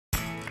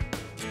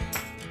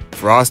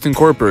Frost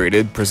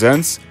Incorporated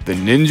presents the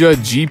Ninja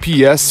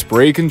GPS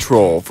Spray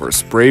Control for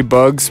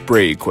SprayBug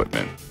spray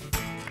equipment.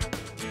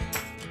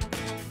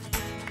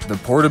 The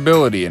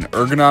portability and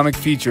ergonomic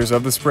features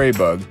of the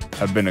SprayBug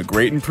have been a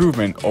great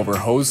improvement over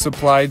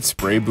hose-supplied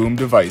spray boom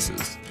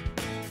devices.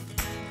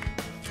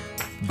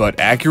 But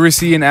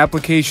accuracy in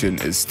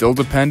application is still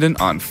dependent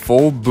on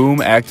full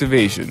boom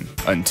activation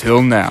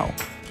until now.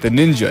 The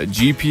Ninja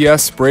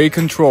GPS Spray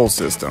Control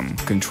System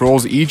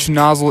controls each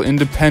nozzle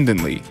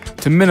independently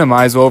to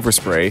minimize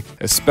overspray,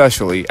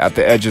 especially at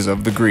the edges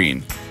of the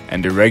green,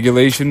 and a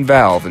regulation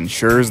valve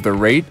ensures the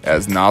rate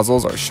as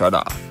nozzles are shut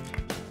off.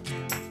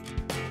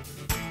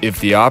 If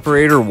the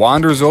operator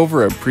wanders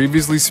over a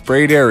previously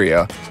sprayed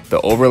area,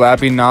 the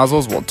overlapping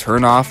nozzles will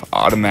turn off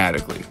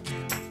automatically.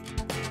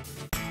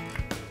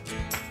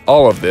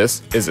 All of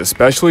this is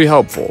especially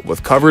helpful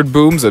with covered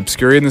booms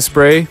obscuring the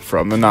spray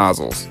from the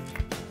nozzles.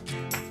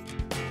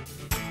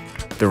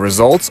 The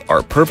results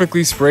are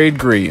perfectly sprayed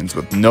greens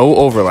with no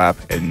overlap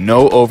and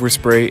no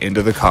overspray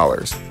into the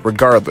collars,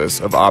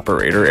 regardless of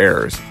operator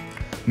errors.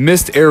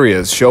 Missed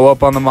areas show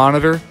up on the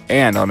monitor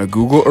and on a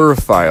Google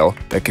Earth file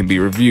that can be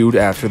reviewed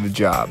after the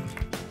job.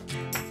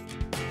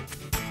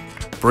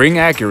 Bring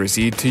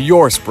accuracy to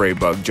your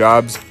SprayBug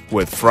jobs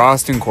with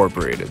Frost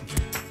Incorporated.